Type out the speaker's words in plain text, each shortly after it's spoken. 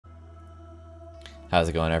How's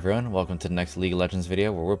it going, everyone? Welcome to the next League of Legends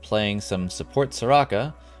video where we're playing some support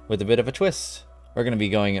Soraka with a bit of a twist. We're going to be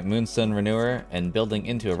going at Moonstone Renewer and building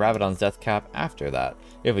into a Rabadon's Death Cap after that,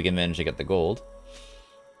 if we can manage to get the gold.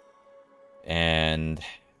 And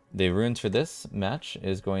the runes for this match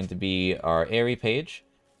is going to be our Airy page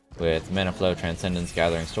with Mana Flow, Transcendence,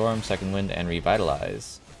 Gathering Storm, Second Wind, and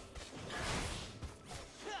Revitalize.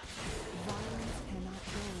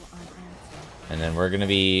 And then we're going to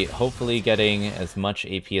be hopefully getting as much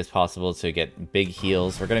AP as possible to get big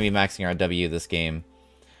heals. We're going to be maxing our W this game.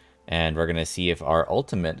 And we're going to see if our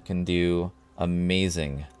ultimate can do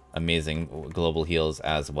amazing global heals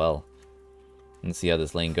as well. Let's see how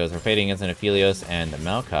this lane goes. We're fighting against an Aphelios and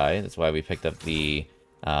Maokai. That's why we picked up the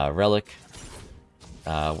relic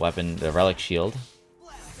weapon, the relic shield.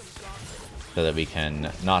 So that we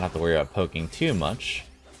can not have to worry about poking too much.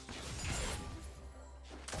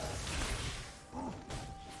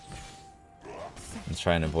 Let's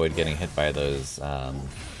try and avoid getting hit by those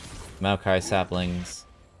Maokai saplings.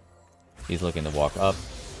 He's looking to walk up.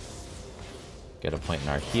 Get a point in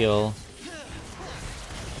our heal.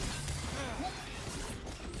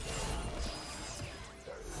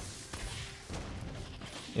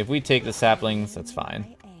 If we take the saplings, that's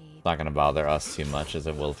fine. It's not going to bother us too much as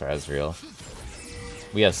it will for Ezreal.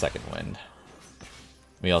 We have Second Wind.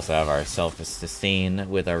 We also have our self-sustain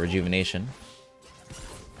with our rejuvenation.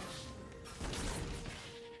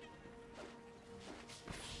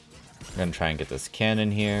 I'm gonna try and get this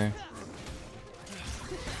cannon here.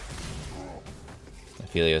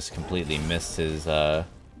 Aphelios completely missed his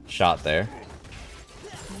shot there.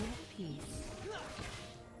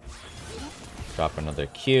 Drop another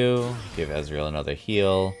Q, give Ezreal another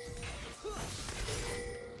heal.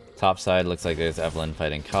 Top side looks like there's Evelynn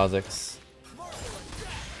fighting Kha'Zix.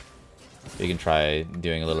 We can try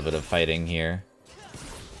doing a little bit of fighting here.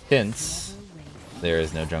 Since there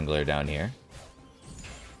is no jungler down here.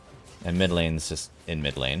 And mid lane's just in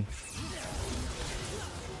mid lane.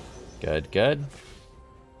 Good, good.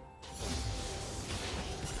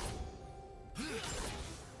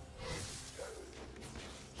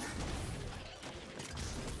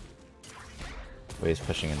 Wave's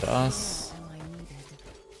pushing into us.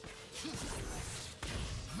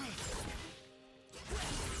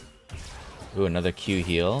 Ooh, another Q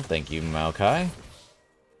heal. Thank you, Maokai.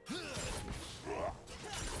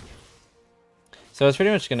 So it's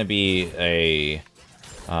pretty much going to be a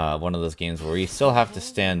one of those games where we still have to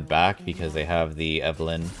stand back because they have the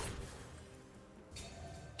Evelynn.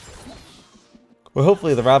 Well,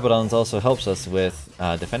 hopefully the Rabadons also helps us with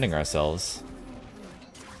defending ourselves.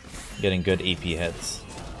 Getting good AP hits.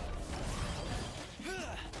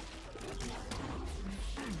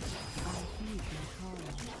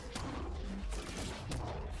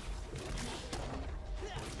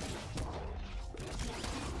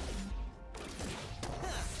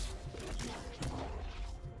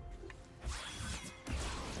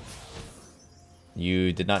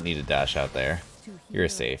 You did not need a dash out there. You're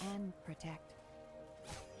safe.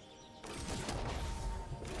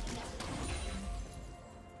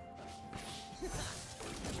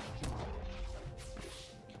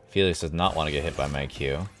 Felix does not want to get hit by my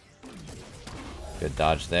Q. Good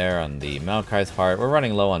dodge there on the Maokai's part. We're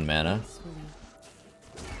running low on mana.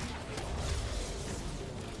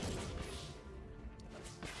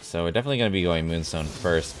 So we're definitely going to be going Moonstone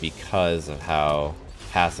first because of how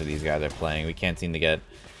passive these guys are playing. We can't seem to get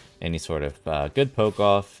any sort of good poke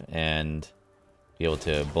off and be able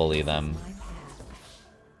to bully them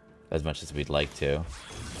as much as we'd like to.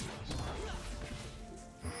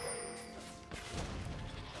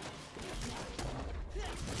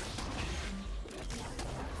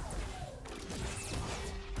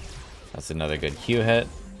 That's another good Q hit.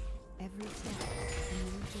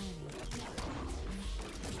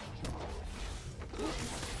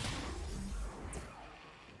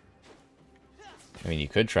 I mean, you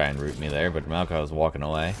could try and root me there, but Maokai was walking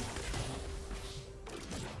away.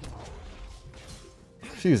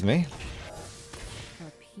 Excuse me. For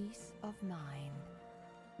peace of mind.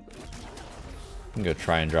 I can go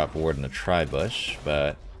try and drop ward in the tri-bush,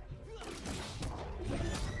 but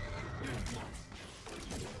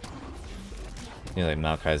I feel like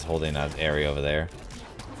Maokai's holding that area over there.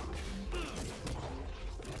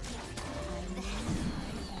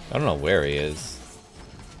 I don't know where he is.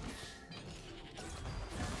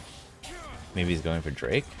 Maybe he's going for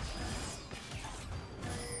Drake?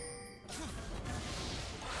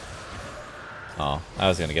 Oh, I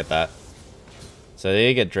was gonna get that. So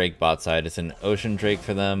they get Drake bot side. It's an Ocean Drake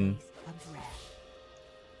for them.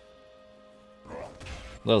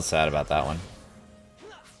 A little sad about that one.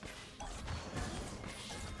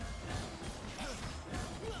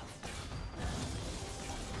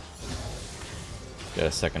 Got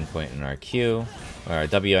a second point in our Q. Or our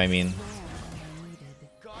W, I mean.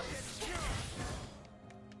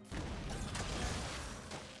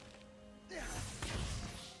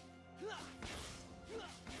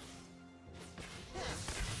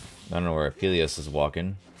 I don't know where Aphelios is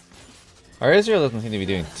walking. Our Israel doesn't seem to be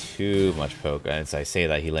doing too much poke. As I say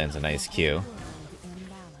that, he lands a nice Q.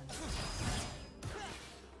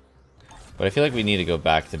 But I feel like we need to go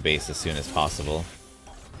back to base as soon as possible.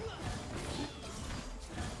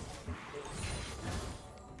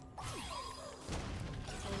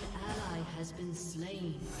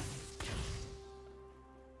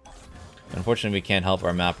 Unfortunately, we can't help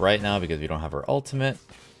our map right now because we don't have our ultimate.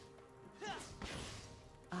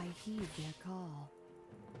 I heed their call.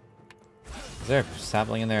 Is there a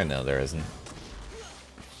sapling in there? No, there isn't.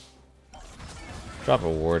 Drop a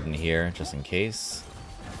ward in here, just in case.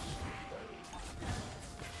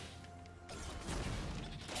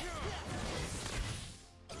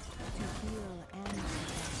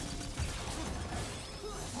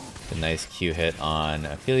 A nice Q hit on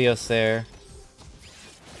Aphelios there.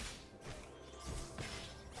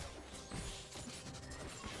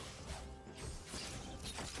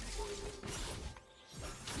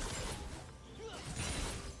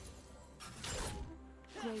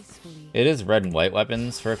 It is red and white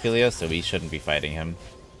weapons for Aphelios, so we shouldn't be fighting him.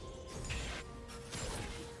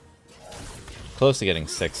 Close to getting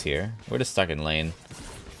 6 here. We're just stuck in lane.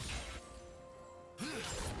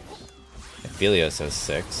 Aphelios has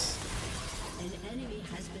 6.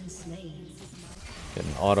 Get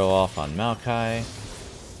an auto off on Maokai.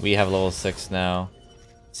 We have level 6 now.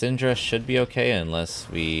 Syndra should be okay unless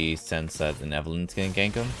we sense that an Evelyn's gonna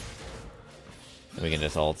gank him. Then we can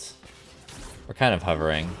just ult. We're kind of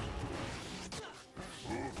hovering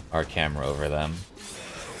our camera over them.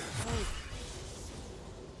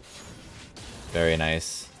 Very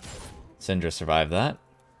nice. Syndra survived that.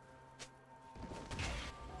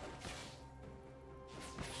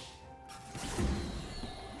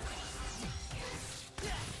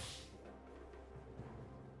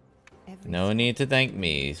 No need to thank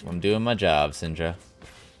me. I'm doing my job, Syndra.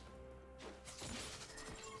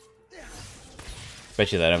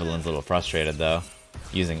 Bet you that Evelyn's a little frustrated though,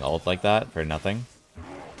 using ult like that for nothing.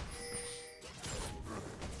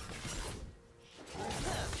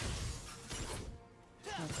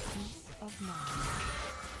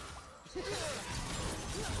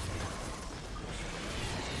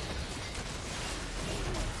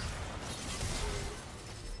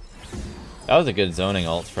 That was a good zoning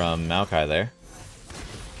ult from Maokai there.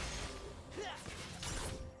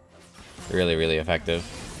 Really, really effective.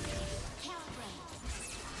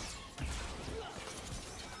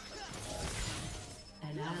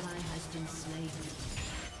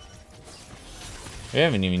 We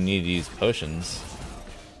haven't even needed to use potions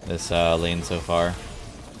this lane so far.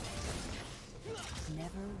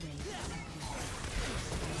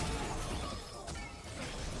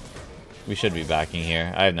 We should be backing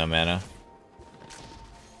here. I have no mana.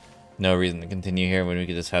 No reason to continue here when we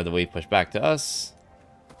could just have the wave push back to us.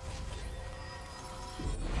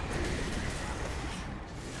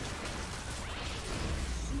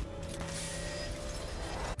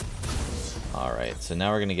 Alright, so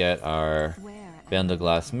now we're gonna get our Bandle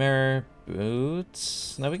Glass Mirror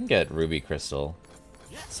boots. Now we can get Ruby Crystal.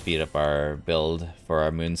 Speed up our build for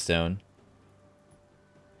our Moonstone.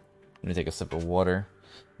 Let me take a sip of water.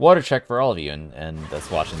 Water check for all of you and that's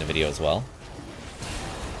watching the video as well.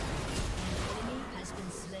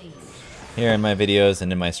 Here in my videos and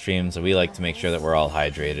in my streams, we like to make sure that we're all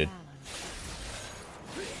hydrated.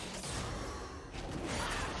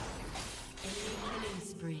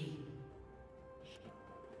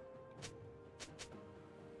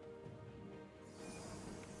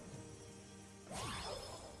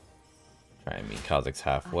 Try and meet Kha'Zix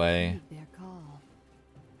halfway.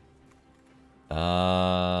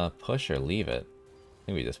 Push or leave it? I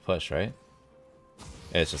think we just push, right?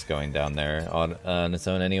 It's just going down there on its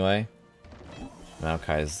own anyway.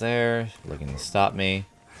 Maokai's there, looking to stop me.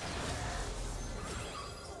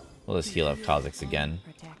 We'll just heal up Kha'Zix again.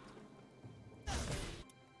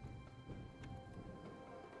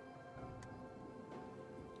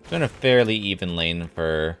 It's been a fairly even lane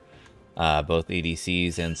for both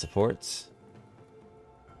ADCs and supports.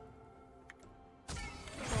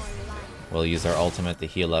 We'll use our ultimate to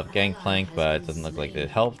heal up Gangplank, but it doesn't look like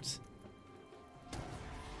it helped.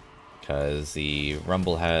 Because the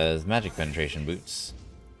Rumble has magic penetration boots.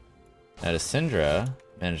 Now does Syndra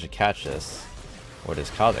manage to catch this? Or does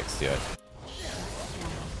Kha'Zix do it?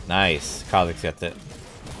 Nice! Kha'Zix gets it.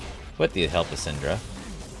 With the help of Syndra.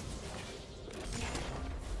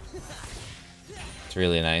 It's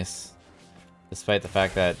really nice. Despite the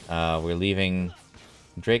fact that we're leaving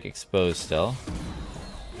Drake exposed still.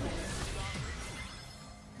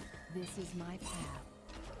 This is my path.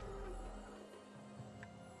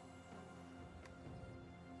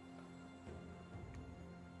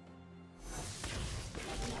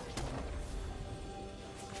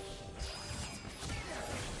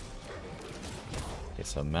 Okay,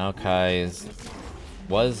 so Maokai's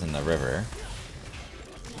was in the river.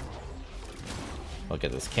 Look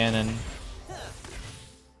at this cannon.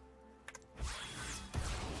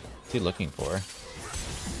 What's he looking for?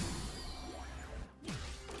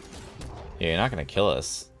 Yeah, you're not gonna kill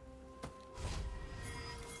us.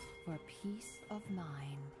 For peace of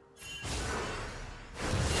mind.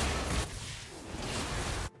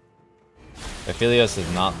 Aphelios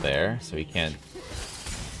is not there, so he can't.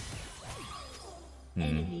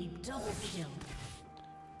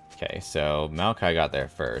 Okay, so Maokai got there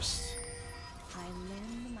first. I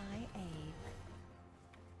lend my aid.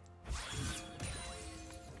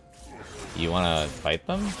 You wanna fight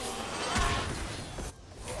them?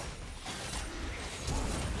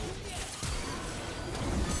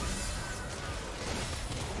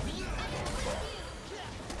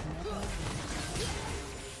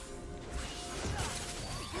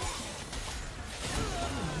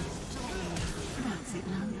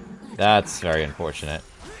 That's very unfortunate.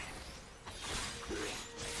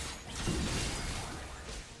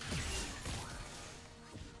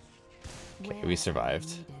 Okay, we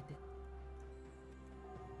survived.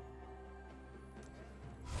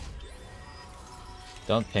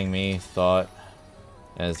 Don't ping me. Thought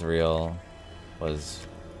Ezreal was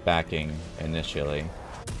backing initially.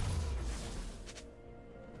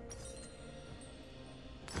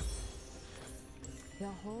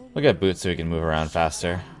 We'll get boots so we can move around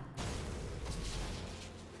faster.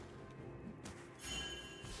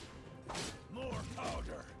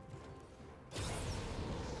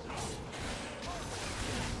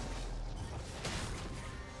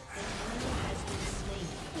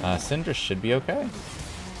 Syndra should be okay.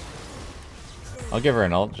 I'll give her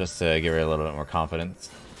an ult just to give her a little bit more confidence.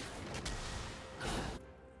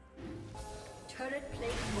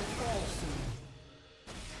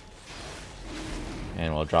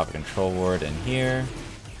 And we'll drop a control ward in here.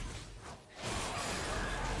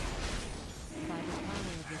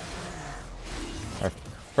 Our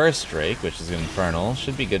first Drake, which is Infernal,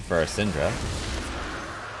 should be good for our Syndra.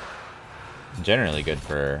 Generally good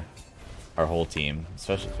for our whole team,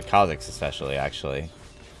 especially the Kha'Zix especially, actually.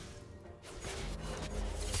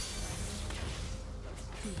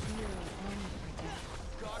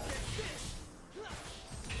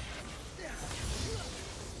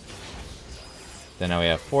 Then now we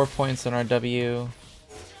have 4 points on our W.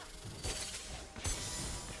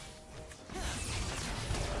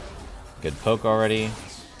 Good poke already,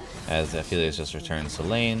 as Aphelios just returns to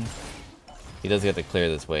lane. He does get to clear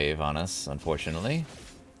this wave on us, unfortunately.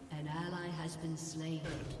 An ally has been slain.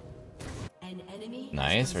 An enemy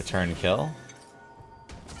Nice, return kill.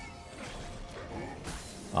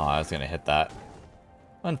 Oh, I was gonna hit that.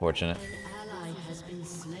 Unfortunate. An ally has been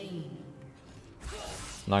slain.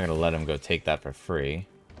 I'm not gonna let him go take that for free.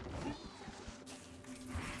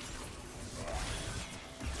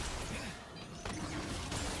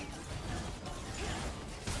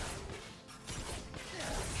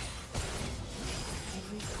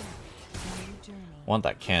 Want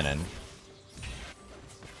that cannon.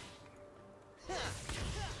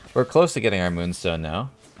 We're close to getting our Moonstone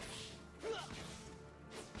now.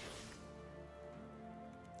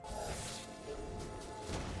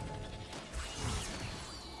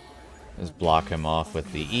 Just block him off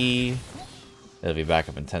with the E. It'll be back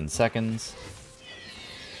up in 10 seconds.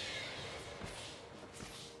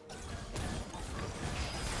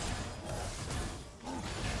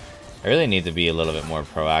 I really need to be a little bit more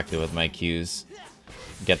proactive with my Qs.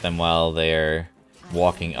 Get them while they're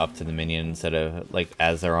walking up to the minion instead of like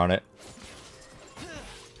as they're on it.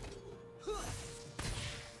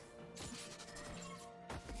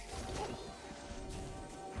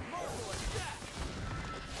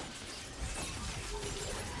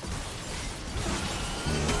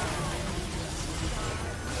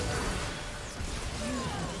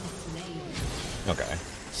 Okay,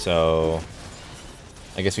 so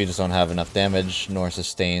I guess we just don't have enough damage nor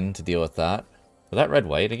sustain to deal with that. Was that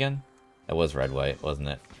red-white again? That was red-white, wasn't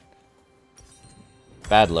it?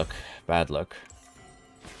 Bad look. Bad look.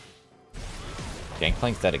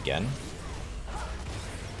 Gangplank's dead again.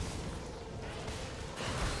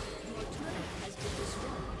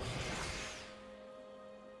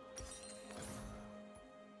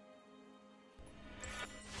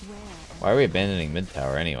 Why are we abandoning mid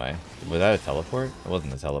tower anyway? Was that a teleport? It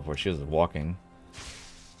wasn't a teleport, she was walking.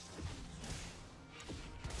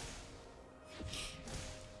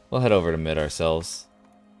 We'll head over to mid ourselves.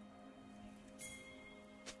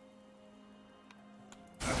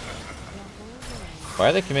 Why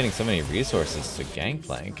are they committing so many resources to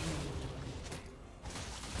Gangplank?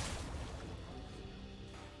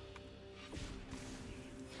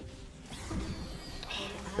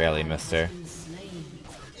 Barely missed her.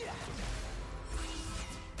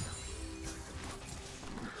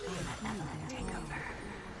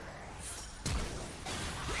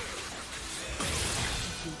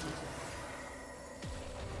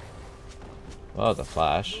 Oh, the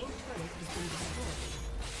flash.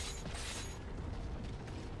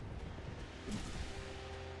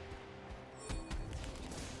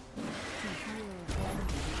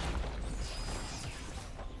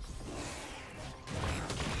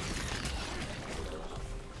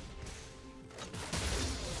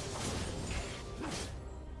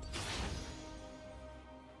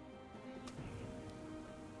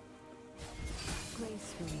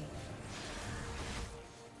 Gracefully.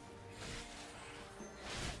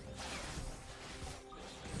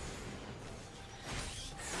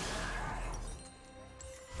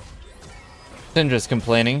 Syndra's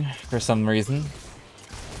complaining for some reason.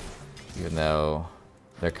 Even though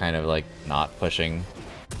they're kind of like not pushing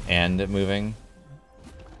and moving,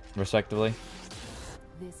 respectively.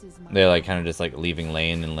 This is my They're like kind of just like leaving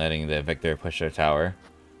lane and letting the Victor push their tower.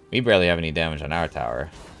 We barely have any damage on our tower.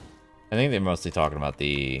 I think they're mostly talking about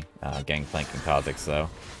the Gangplank and Kha'Zix though.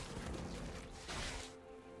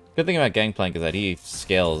 Good thing about Gangplank is that he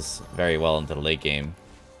scales very well into the late game.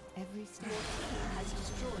 every step. Has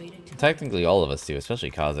destroyed a Technically all of us do,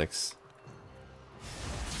 especially Kha'Zix.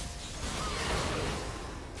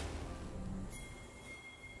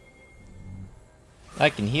 I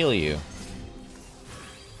can heal you.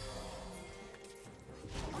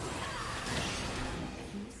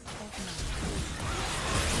 Peace of mind.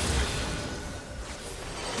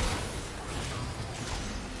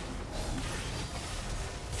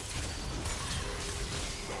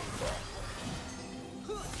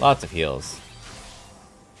 Lots of heals.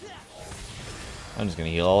 I'm just gonna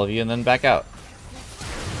heal all of you and then back out.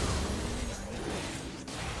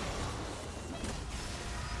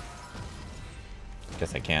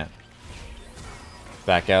 Guess I can't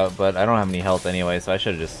back out, but I don't have any health anyway, so I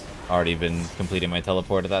should have just already been completing my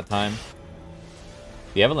teleport at that time.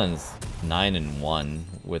 The Evelyn's 9-1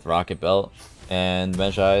 with Rocket Belt and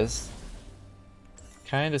Mejai's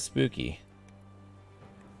kind of spooky.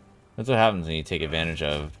 That's what happens when you take advantage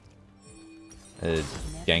of a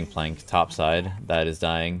Gangplank topside that is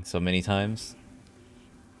dying so many times.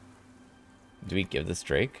 Do we give this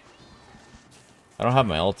Drake? I don't have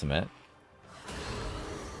my ultimate.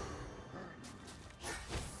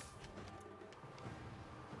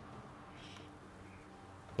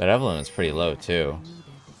 That Evelyn is pretty low too.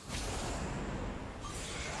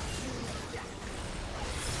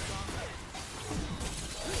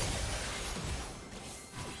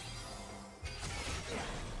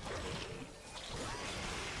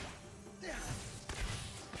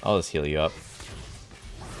 I'll just heal you up.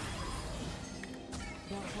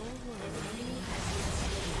 The whole world.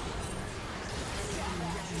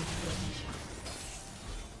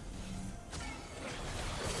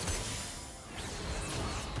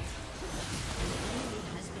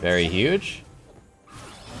 Very huge.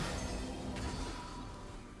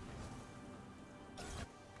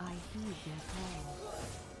 I heed their call.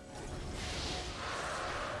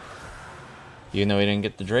 Even though we didn't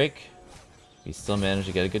get the Drake, we still managed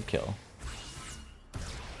to get a good kill.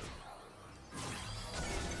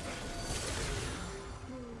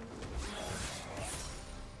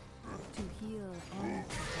 To heal and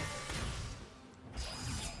protect.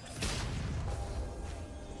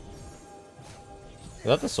 Is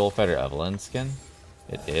that the Soul Fighter Evelyn skin?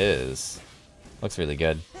 It is. Looks really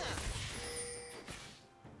good.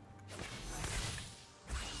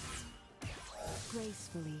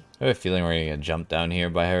 Gracefully. I have a feeling we're gonna get jumped down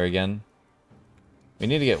here by her again. We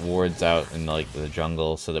need to get wards out in like the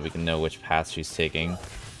jungle so that we can know which path she's taking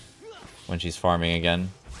when she's farming again.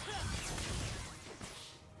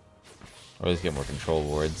 Or at least get more control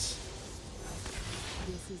wards.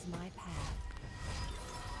 This is my path.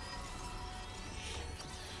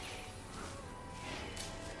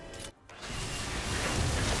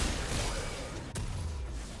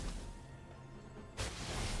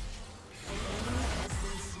 has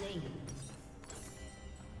been slain.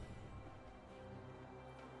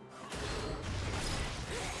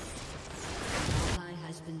 Ally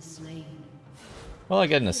has been slain. Well, I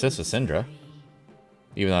get an assist with Syndra.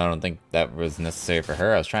 Even though I don't think that was necessary for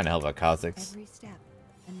her, I was trying to help out Kha'Zix. Every step,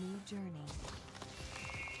 a new journey.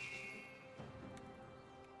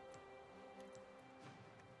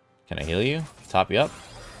 Can I heal you? Top you up?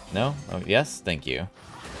 No? Oh, yes? Thank you.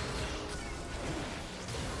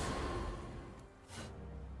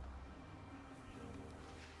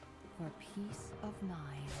 For peace of mind.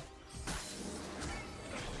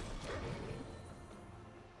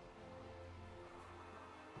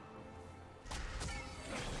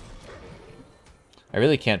 I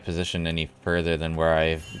really can't position any further than where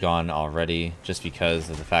I've gone already, just because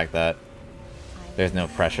of the fact that there's no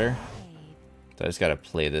pressure. So I just gotta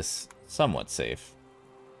play this somewhat safe.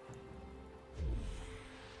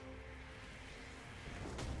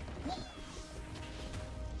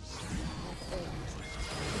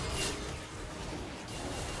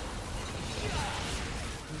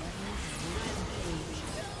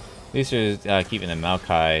 At least you're keeping the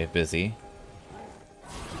Maokai busy.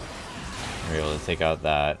 We're able to take out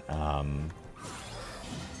that,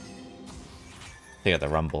 take out the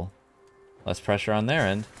Rumble. Less pressure on their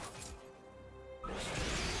end.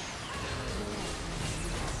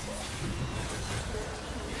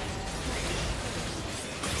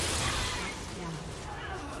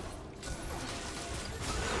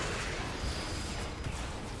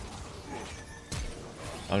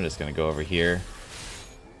 I'm just gonna go over here.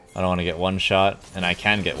 I don't want to get one shot, and I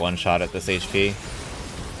can get one shot at this HP.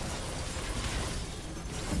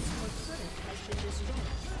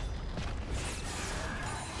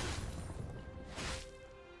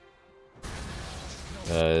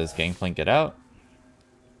 Does Gangplank get out?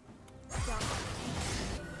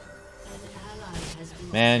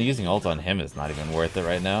 Man, using ult on him is not even worth it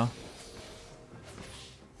right now.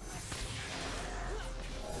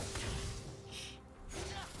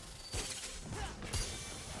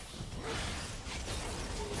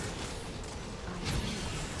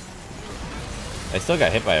 I still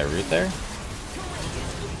got hit by a root there.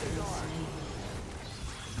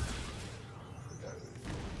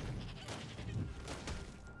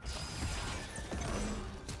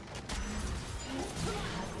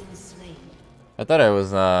 I thought I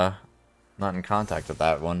was not in contact with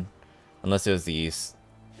that one. Unless it was the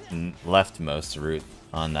leftmost root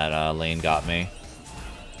on that lane got me.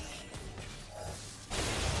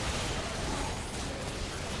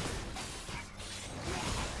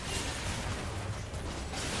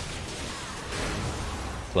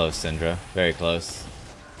 Close, Syndra. Very close.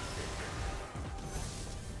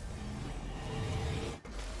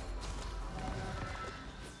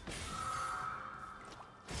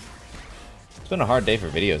 It's been a hard day for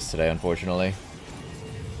videos today, unfortunately.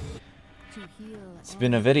 It's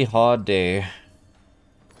been a very hard day.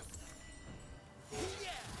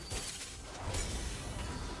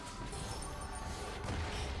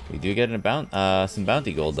 We do get some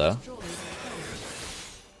bounty gold, though.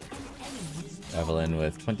 Evelyn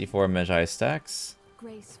with 24 Magi stacks.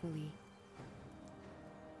 Gracefully.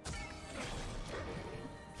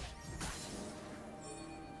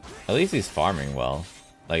 At least he's farming well.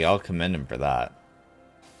 Like, I'll commend him for that.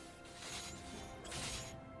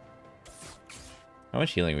 How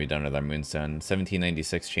much healing have we done with our Moonstone?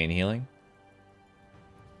 1796 chain healing?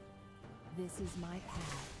 This is my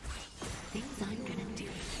path. Things I'm gonna do.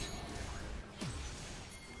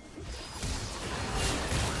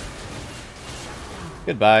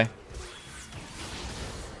 Goodbye.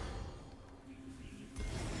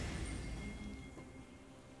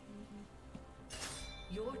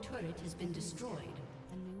 Your turret has been destroyed.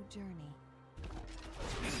 A new journey.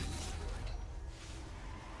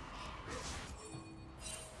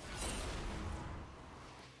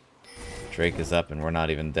 Drake is up and we're not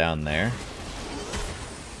even down there.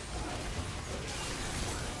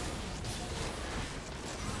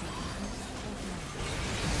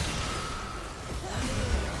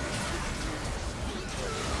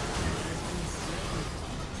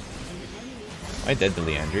 Am I dead to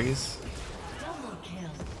Leandries? Double kill.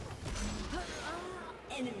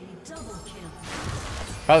 Enemy double kill.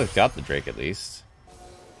 Probably got the Drake at least.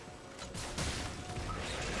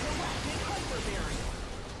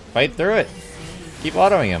 Fight through it. Keep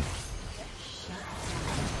autoing him.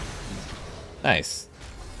 Nice.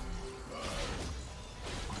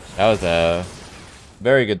 That was a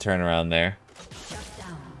very good turnaround there.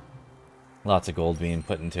 Lots of gold being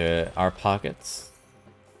put into our pockets.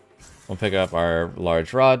 We'll pick up our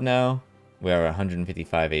large rod now. We are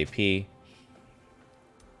 155 AP.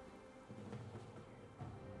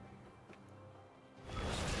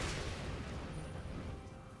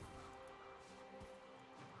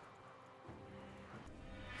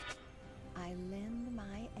 I lend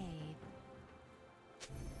my aid.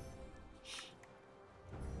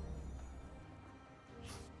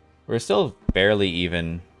 We're still barely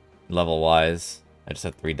even level-wise. I just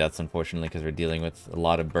had 3 deaths, unfortunately, because we're dealing with a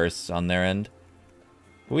lot of bursts on their end.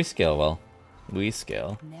 But we scale well. We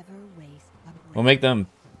scale. We'll make them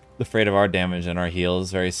afraid of our damage and our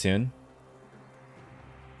heals very soon.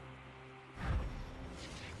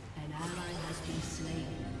 An ally has been slain.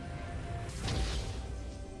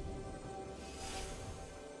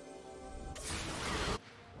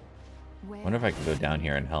 Wonder if I can go down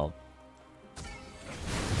here and help.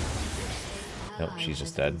 Nope, she's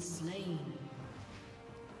just dead. Slain.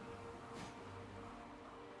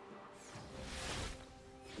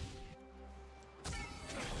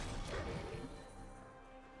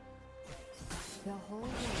 The whole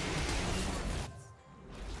world.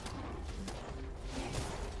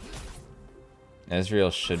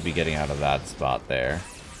 Ezreal should be getting out of that spot there.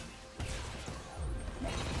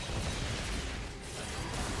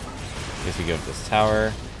 Guess we go up this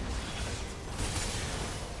tower.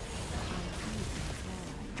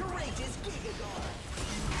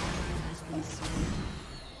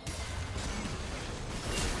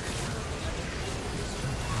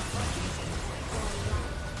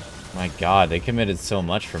 My god, they committed so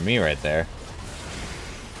much for me right there.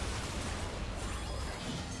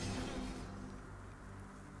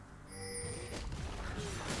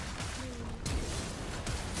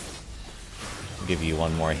 I'll give you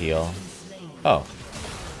one more heal. Oh.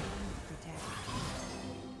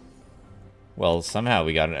 Well, somehow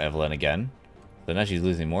we got an Evelyn again. So now she's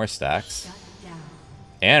losing more stacks.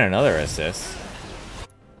 And another assist.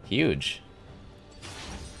 Huge.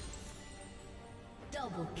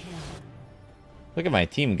 Double kill. Look at my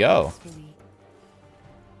team go.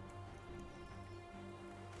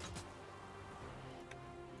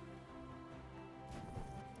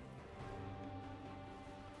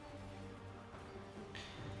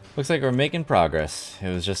 Looks like we're making progress. It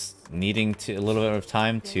was just needing a little bit of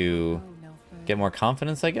time to get more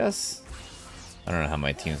confidence, I guess. I don't know how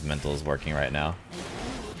my team's mental is working right now. An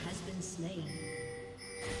enemy has been slain.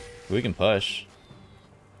 We can push.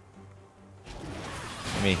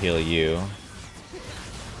 Let me heal you.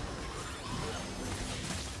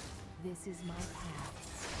 This is my path.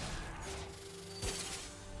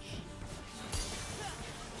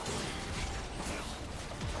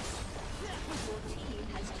 Your team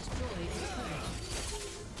has destroyed a turret.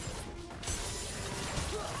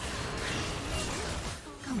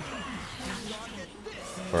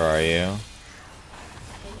 Where are you?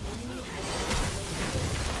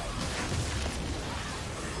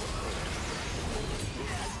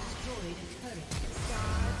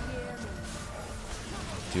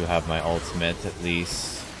 Do have my ultimate at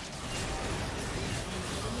least.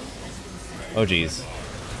 Oh geez.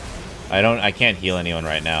 I can't heal anyone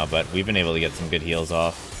right now, but we've been able to get some good heals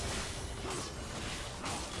off.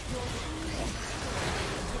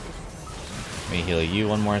 Let me heal you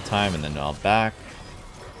one more time and then I'll back.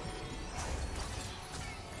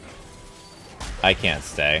 I can't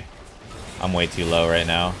stay. I'm way too low right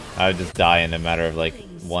now. I would just die in a matter of like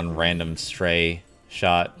one random stray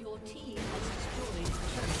shot. Your team has destroyed a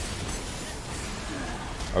turret.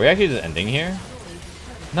 Are we actually just ending here?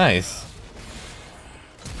 Nice.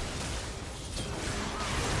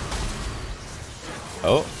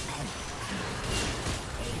 Oh.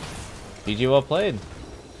 GG, well played.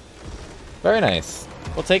 Very nice.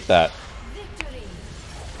 We'll take that. Victory.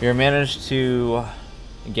 We managed to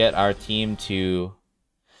get our team to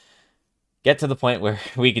get to the point where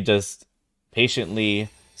we could just patiently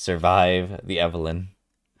survive the Evelyn.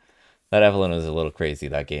 That Evelyn was a little crazy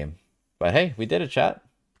that game. But hey, we did it, chat.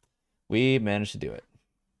 We managed to do it.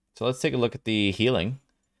 So let's take a look at the healing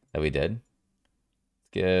that we did. Let's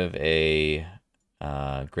give a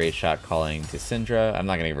great shot calling to Syndra. I'm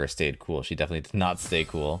not going to give her a stayed cool. She definitely did not stay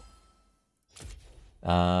cool.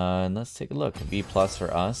 And let's take a look. B+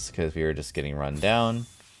 for us because we were just getting run down.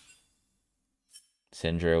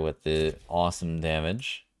 Syndra with the awesome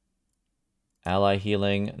damage. Ally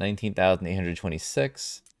healing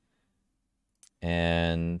 19,826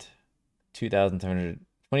 and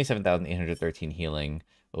 27,813 healing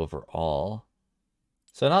overall.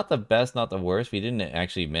 So not the best, not the worst. We didn't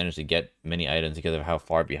actually manage to get many items because of how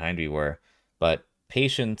far behind we were, but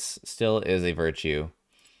patience still is a virtue.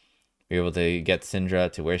 We were able to get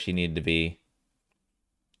Syndra to where she needed to be,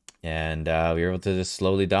 and we were able to just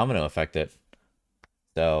slowly domino effect it.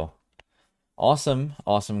 So, awesome,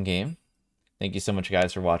 awesome game. Thank you so much,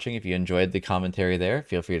 guys, for watching. If you enjoyed the commentary there,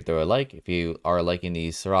 feel free to throw a like. If you are liking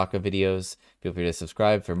these Soraka videos, feel free to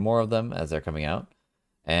subscribe for more of them as they're coming out.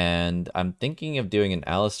 And I'm thinking of doing an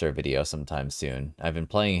Alistar video sometime soon. I've been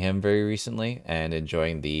playing him very recently and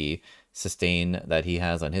enjoying the sustain that he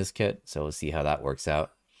has on his kit, so we'll see how that works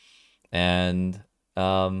out. And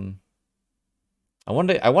I want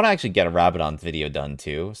to actually get a Rabadon video done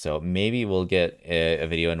too. So maybe we'll get a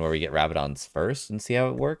video in where we get Rabadons first and see how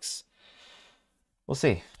it works. We'll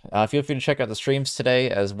see. Feel free to check out the streams today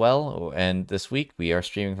as well. And this week we are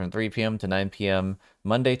streaming from 3 p.m. to 9 p.m.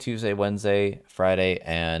 Monday, Tuesday, Wednesday, Friday,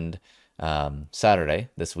 and Saturday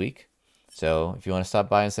this week. So if you want to stop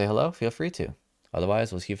by and say hello, feel free to.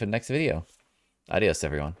 Otherwise, we'll see you for the next video. Adios,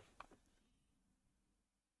 everyone.